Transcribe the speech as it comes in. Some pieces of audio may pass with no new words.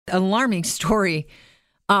alarming story.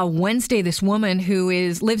 Wednesday, this woman who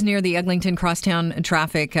lives near the Eglinton Crosstown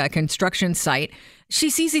traffic construction site, she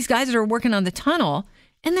sees these guys that are working on the tunnel,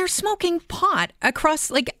 and they're smoking pot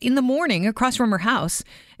in the morning across from her house,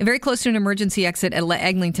 very close to an emergency exit at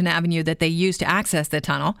Eglinton Avenue that they use to access the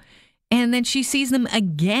tunnel. And then she sees them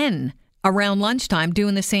again around lunchtime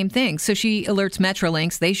doing the same thing. So she alerts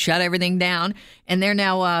Metrolinx. They shut everything down, and they're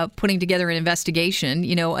now putting together an investigation.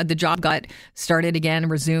 The job got started again,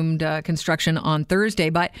 resumed construction on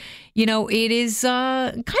Thursday. But, it is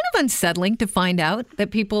kind of unsettling to find out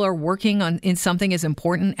that people are working in something as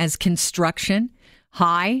important as construction.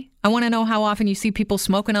 Hi, I want to know how often you see people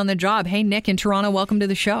smoking on the job. Hey, Nick in Toronto, welcome to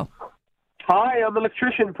the show. Hi, I'm an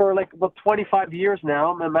electrician for about 25 years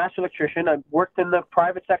now. I'm a master electrician. I've worked in the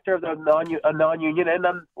private sector of the non-union, and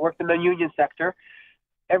I've worked in the union sector.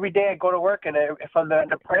 Every day I go to work, and if I'm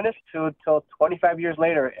an apprentice till 25 years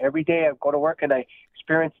later, every day I go to work and I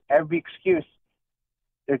experience every excuse.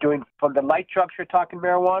 They're doing from the light drugs, you're talking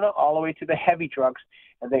marijuana, all the way to the heavy drugs.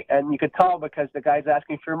 And you can tell because the guy's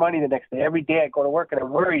asking for money the next day. Every day I go to work and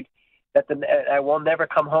I'm worried that I will never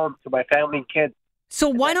come home to my family and kids. So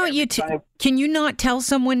why don't you, can you not tell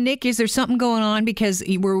someone, Nick, is there something going on because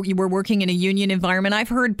you were working in a union environment? I've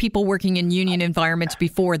heard people working in union environments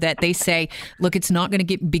before that they say, look, it's not going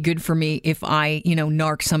to be good for me if I,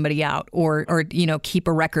 narc somebody out or keep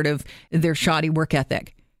a record of their shoddy work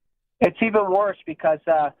ethic. It's even worse because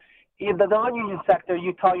in the non-union sector,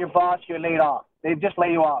 you tell your boss you're laid off. They just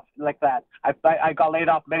lay you off like that. I got laid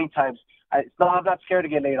off many times. I'm not scared to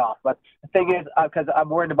get laid off. But the thing is, because I'm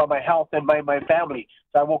worried about my health and my family,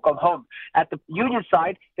 so I won't come home. At the union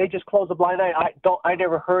side, they just close a blind eye. I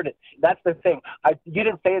never heard it. That's the thing. You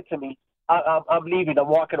didn't say it to me. I'm leaving. I'm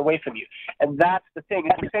walking away from you. And that's the thing.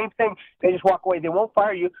 It's the same thing. They just walk away. They won't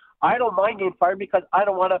fire you. I don't mind getting fired because I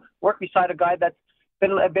don't want to work beside a guy that's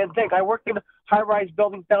been thick. I worked in high-rise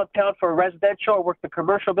buildings downtown for residential. I worked in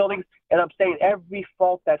commercial buildings, and I'm saying every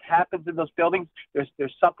fault that happens in those buildings,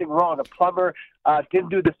 there's something wrong. The plumber didn't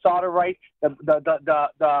do the solder right.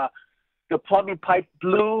 The plumbing pipe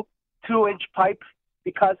blew 2-inch pipe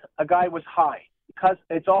because a guy was high. Because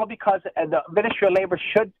it's all because, and the Ministry of Labor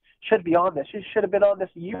should be on this. It should have been on this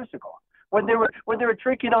years ago when they were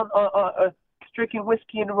drinking drinking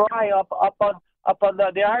whiskey and rye up on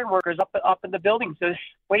the iron workers up in the buildings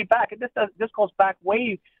way back. And this goes back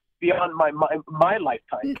way beyond my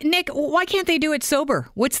lifetime. Nick, why can't they do it sober?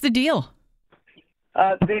 What's the deal?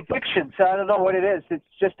 The addictions. I don't know what it is. It's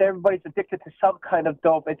just everybody's addicted to some kind of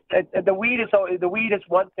dope. The weed is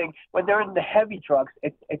one thing. When they're in the heavy drugs,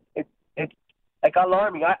 it's like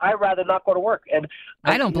alarming. I'd rather not go to work. And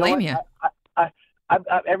I don't blame you.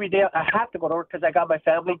 Every day I have to go to work because I got my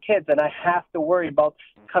family and kids, and I have to worry about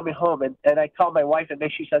coming home. And I tell my wife, and then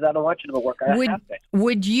she says, I don't want you to go to work. I have to.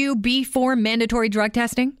 Would you be for mandatory drug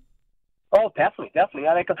testing? Oh, definitely.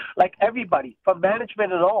 I like everybody from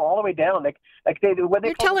management and all the way down. Like they when they.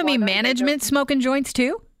 You're telling me management smoking joints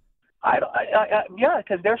too? Yeah,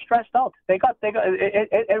 because they're stressed out. They got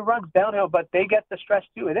it runs downhill, but they get the stress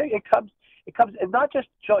too. It comes, and not just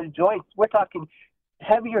joints. We're talking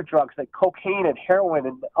heavier drugs like cocaine and heroin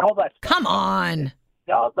and all that stuff. Come on.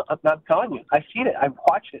 No, I'm telling you. I've seen it. I've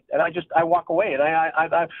watched it, and I walk away, and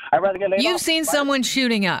I rather get laid off. You've seen someone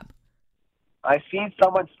shooting up. I've seen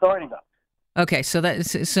someone snorting up. Okay, so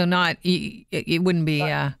not it wouldn't be.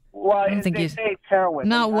 Well, I don't think they say it's heroin.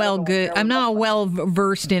 Not well good. I'm not well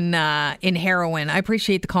versed in heroin. I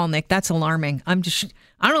appreciate the call, Nick. That's alarming. I don't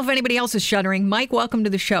know if anybody else is shuddering. Mike, welcome to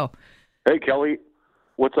the show. Hey, Kelly,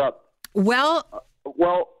 what's up? Well,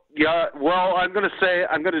 yeah. Well, I'm going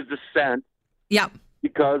to dissent. Yeah.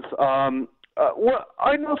 Because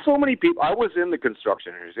I know so many people. I was in the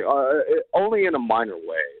construction industry, only in a minor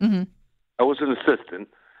way. Mm-hmm. I was an assistant,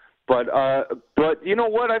 but you know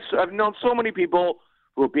what? I've known so many people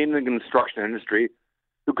who have been in the construction industry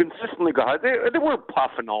who consistently got they weren't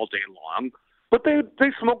puffing all day long, but they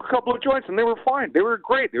smoked a couple of joints and they were fine. They were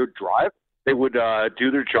great. They would drive. They would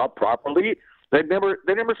do their job properly. They never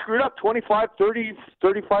screwed up. 25, 30,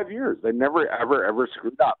 35 years. They never, ever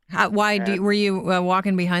screwed up. Were you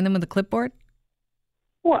walking behind them with a clipboard?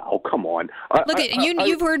 Well, come on. Look,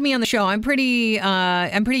 you've heard me on the show. I'm pretty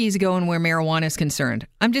easygoing where marijuana is concerned.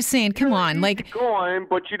 I'm just saying, come on. Easygoing,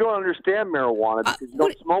 but you don't understand marijuana because you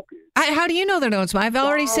don't smoke it. How do you know that I don't smoke? I've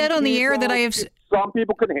already said on the air that I have... Some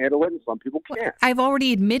people can handle it and some people can't. I've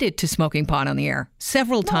already admitted to smoking pot on the air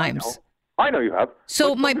several times. I know you have.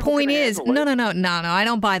 So my point is, no, I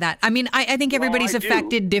don't buy that. I mean, I think everybody's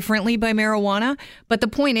affected differently by marijuana, but the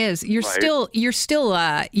point is, you're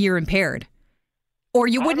impaired, or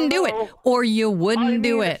you wouldn't do it, or you wouldn't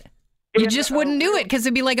do it. You just wouldn't do it because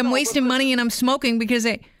it'd be like I'm wasting money and I'm smoking because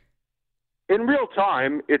in real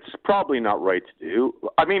time, it's probably not right to do.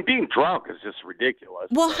 I mean, being drunk is just ridiculous.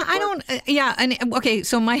 Well, I don't. Yeah, and okay.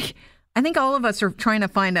 So, Mike, I think all of us are trying to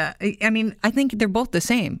find a. I mean, I think they're both the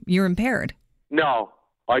same. You're impaired. No,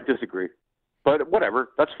 I disagree. But whatever,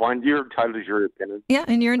 that's fine. You're entitled to your opinion. Yeah,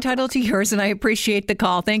 and you're entitled to yours, and I appreciate the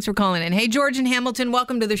call. Thanks for calling in. Hey, George in Hamilton,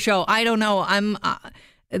 welcome to the show. I don't know.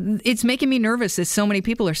 It's making me nervous as so many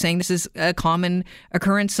people are saying this is a common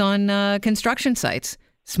occurrence on construction sites.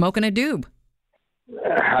 Smoking a doob.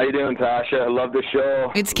 How you doing, Tasha? I love the show.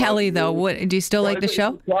 It's Kelly, though. What do you still like the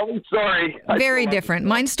show? Kelly, sorry. Very different.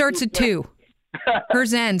 Mine starts at 2.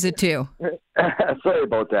 Hers ends at 2. Sorry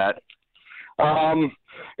about that.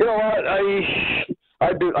 You know what?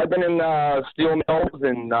 I've been in steel mills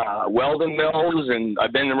and welding mills, and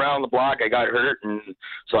I've been around the block. I got hurt, and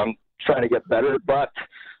so I'm trying to get better. But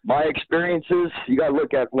my experiences, you got to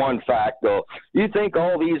look at one fact, though. You think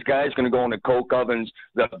all these guys going to go into coke ovens,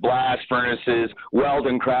 the blast furnaces,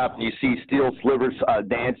 welding crap, and you see steel slivers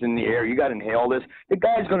dancing in the air. You got to inhale this. The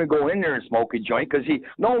guy's going to go in there and smoke a joint because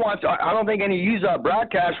no one wants. I don't think any of you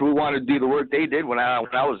broadcasters would want to do the work they did when I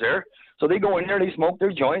was there. So they go in there, they smoke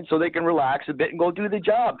their joint so they can relax a bit and go do the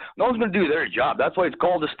job. No one's going to do their job. That's why it's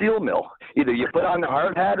called a steel mill. Either you put on the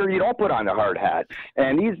hard hat or you don't put on the hard hat.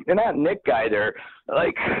 And that Nick guy there,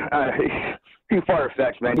 like, too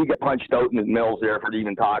far-fetched, man. He got punched out in the mills there for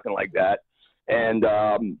even talking like that. And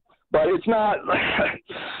but it's not.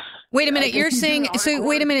 Wait a minute, you're saying, so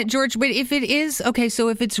wait a minute, George, but if it is, okay, so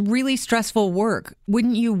if it's really stressful work,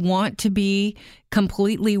 wouldn't you want to be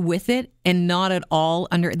completely with it and not at all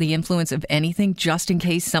under the influence of anything just in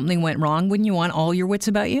case something went wrong? Wouldn't you want all your wits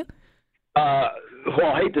about you? Well,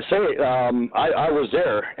 I hate to say it, I was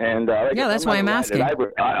there, and yeah, that's why I'm asking.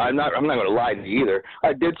 I'm not going to lie to you either.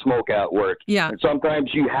 I did smoke at work. Yeah. And sometimes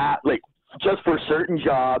you have, like, just for certain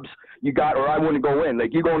jobs, or I wouldn't go in.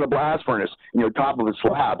 Like, you go in the blast furnace, and you're top of a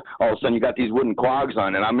slab. All of a sudden, you got these wooden clogs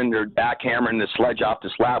on, and I'm in there backhammering the sledge off the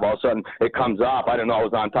slab. All of a sudden, it comes off. I didn't know I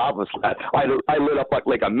was on top of the slab. I lit up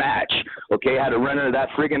like a match, okay? I had to run into that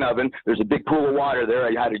friggin' oven. There's a big pool of water there.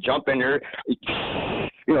 I had to jump in there,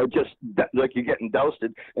 just like you're getting doused.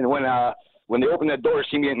 And when they open that door,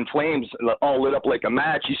 see me in flames, all lit up like a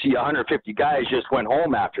match, you see 150 guys just went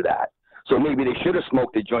home after that. So maybe they should have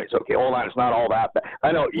smoked the joints. Okay, hold on, it's not all that bad.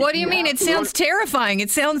 I know. What do you mean? It sounds terrifying.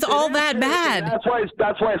 It sounds all that bad. That's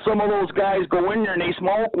why some of those guys go in there and they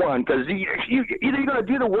smoke one, because either you're going to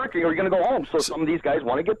do the work or you're going to go home. So some of these guys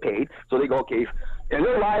want to get paid, so they go, okay, and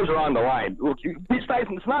their lives are on the line. Look, these guys,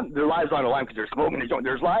 it's not their lives are on the line because they're smoking the joint.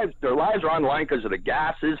 Their lives are on the line because of the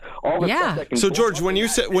gases, all the stuff that can. So George, when you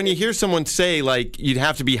hear someone say like you'd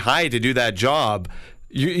have to be high to do that job,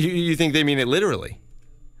 you think they mean it literally?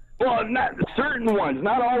 Well, not certain ones,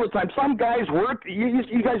 not all the time. Some guys work.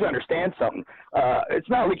 You guys understand something. It's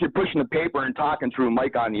not like you're pushing the paper and talking through a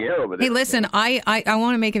mic on the air over there. Hey, listen, I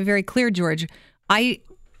want to make it very clear, George. I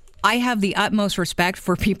have the utmost respect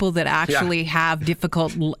for people that actually have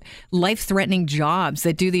difficult, life-threatening jobs,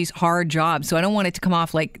 that do these hard jobs. So I don't want it to come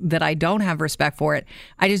off like that I don't have respect for it.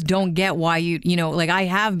 I just don't get why like I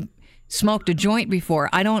have smoked a joint before.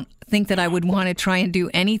 I don't think that I would want to try and do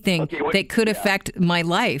anything that could affect my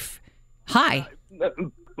life. Hi.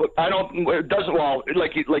 I don't. It doesn't. Well,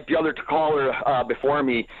 like the other caller before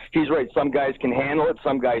me, he's right. Some guys can handle it.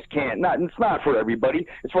 Some guys can't. It's not for everybody.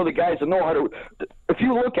 It's for the guys that know how to. If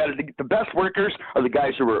you look at it, the best workers are the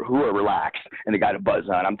guys who are relaxed and they got a buzz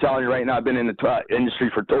on. I'm telling you right now, I've been in the industry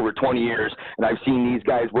for over 20 years, and I've seen these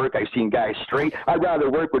guys work. I've seen guys straight. I'd rather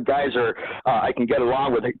work with guys I can get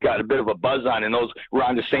along with, got a bit of a buzz on, and those we're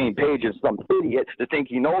on the same page as some idiot that think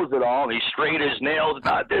he knows it all. And he's straight as nails.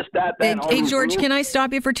 Not this, that. Hey, George, can I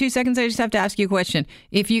stop you for 2 seconds? I just have to ask you a question.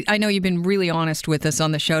 I know you've been really honest with us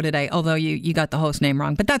on the show today, although you got the host name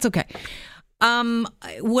wrong, but that's okay.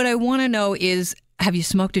 What I want to know is, have you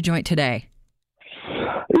smoked a joint today?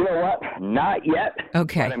 You know what? Not yet.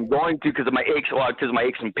 Okay. But I'm going to because of my aches. Well, because of my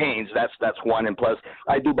aches and pains. That's one. And plus,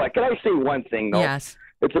 I do. But can I say one thing though? Yes.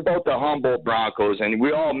 It's about the Humboldt Broncos, and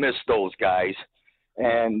we all miss those guys.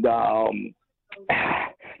 And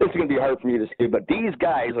this is going to be hard for me to say, but these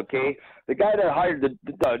guys, okay, the guy that hired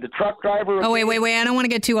the truck driver. Okay, oh wait! I don't want to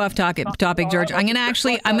get too off topic, George. I'm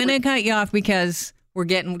going to cut you off because we're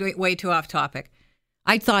getting way too off topic.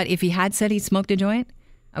 I thought if he had said he smoked a joint,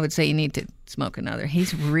 I would say you need to smoke another.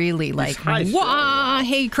 He's really like, wah!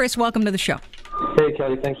 Hey, Chris, welcome to the show. Hey,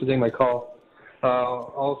 Kelly, thanks for taking my call.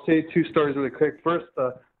 I'll say 2 stories really quick. First,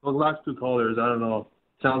 those last 2 callers, I don't know,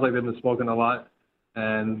 sounds like they've been smoking a lot,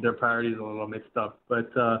 and their priorities are a little mixed up.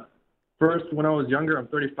 But First, when I was younger, I'm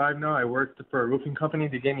 35 now. I worked for a roofing company.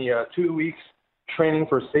 They gave me 2 weeks training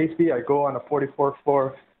for safety. I go on the 44th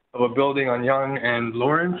floor of a building on Yonge and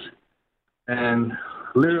Lawrence, and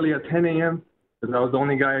literally at 10 a.m., because I was the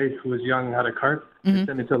only guy who was young and had a cart, they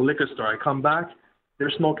sent me to the liquor store. I come back,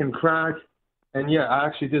 they're smoking crack, and yeah, I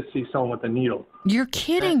actually did see someone with a needle. You're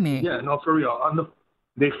kidding me. Yeah, no, for real.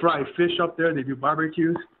 They fry fish up there. They do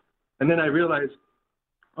barbecues. And then I realized,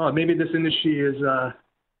 oh, maybe this industry is,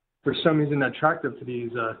 for some reason, attractive to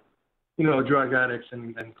these, drug addicts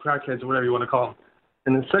and crackheads or whatever you want to call them.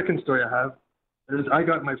 And the second story I have is I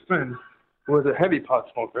got my friend who was a heavy pot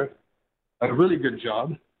smoker, a really good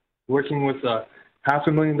job, working with a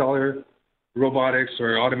 $500,000 robotics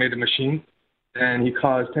or automated machine, and he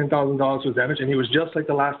caused $10,000 worth damage. And he was just like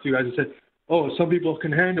the last two guys who said, oh, some people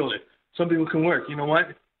can handle it. Some people can work. You know what?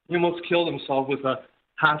 He almost killed himself with a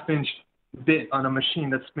half-inch bit on a machine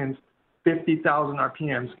that spins 50,000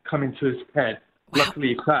 RPMs coming to his head. Wow. Luckily,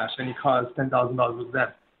 he crashed, and he caused $10,000 worth of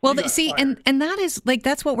damage. Well, and that is, like,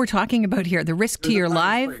 that's what we're talking about here. The risk to your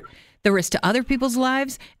life, the risk to other people's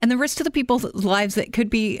lives, and the risk to the people's lives that could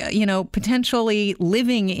be, potentially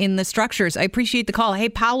living in the structures. I appreciate the call. Hey,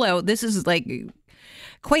 Paolo, this is like,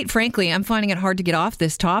 quite frankly, I'm finding it hard to get off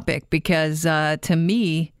this topic because to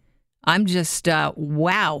me, I'm just,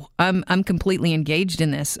 wow, I'm completely engaged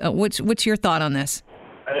in this. What's your thought on this?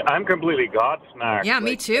 I'm completely gobsmacked. Yeah,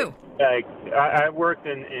 me too. I worked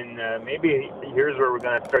in maybe here's where we're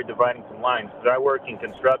going to start dividing some lines. Because I work in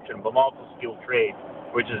construction, but multi-skilled trade,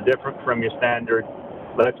 which is different from your standard,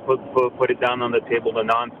 let's put it down on the table, the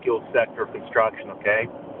non-skilled sector of construction, okay?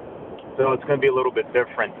 So it's going to be a little bit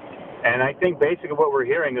different. And I think basically what we're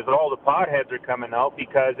hearing is all the potheads are coming out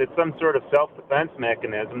because it's some sort of self-defense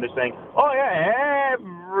mechanism. They're saying, oh, yeah,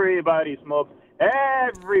 everybody smokes,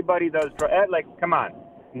 everybody does drugs. Like, come on.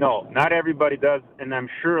 No, not everybody does, and I'm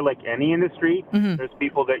sure, like any industry, there's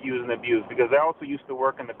people that use and abuse. Because I also used to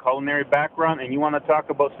work in the culinary background, and you want to talk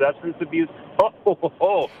about substance abuse?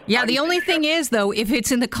 Yeah, the only thing is, though, if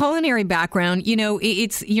it's in the culinary background,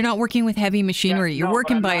 you're not working with heavy machinery. You're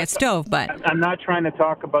working by a stove. But I'm not trying to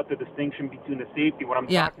talk about the distinction between the safety. What I'm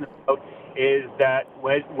talking about is that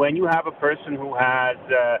when you have a person who has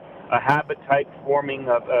a habit type forming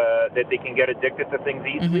of that they can get addicted to things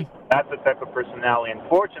easily, that's the type of personality.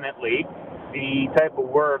 Unfortunately, the type of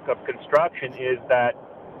work of construction is that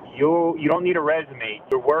you don't need a resume.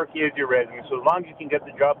 Your work is your resume. So as long as you can get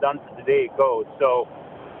the job done for the day, it goes. So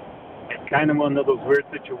it's kind of one of those weird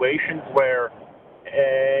situations where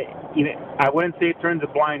I wouldn't say it turns a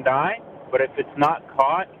blind eye, but if it's not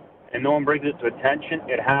caught and no one brings it to attention,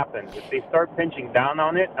 it happens. If they start pinching down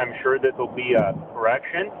on it, I'm sure that there'll be a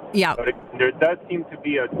correction. Yeah. But there does seem to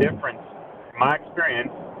be a difference, in my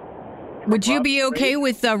experience. Would you be okay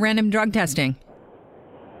with random drug testing?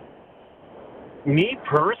 Me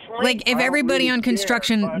personally? Like if everybody on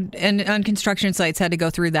construction and on construction sites had to go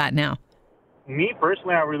through that now? Me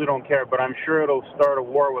personally, I really don't care, but I'm sure it'll start a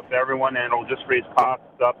war with everyone and it'll just raise costs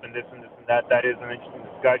up and this and that. That is an interesting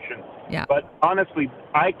discussion. Yeah. But honestly,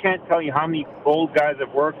 I can't tell you how many old guys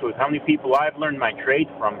I've worked with, how many people I've learned my trade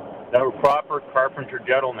from that were proper carpenter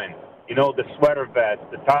gentlemen. The sweater vest,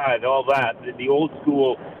 the ties, all that, the old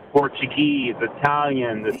school Portuguese,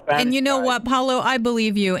 Italian, the Spanish. And you know what, Paulo, I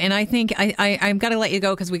believe you, and I think I've got to let you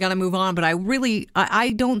go because we got to move on. But I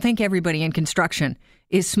don't think everybody in construction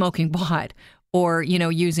is smoking pot or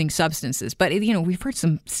using substances. But we've heard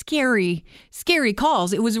some scary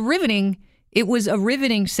calls. It was riveting. It was a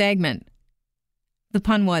riveting segment. The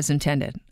pun was intended.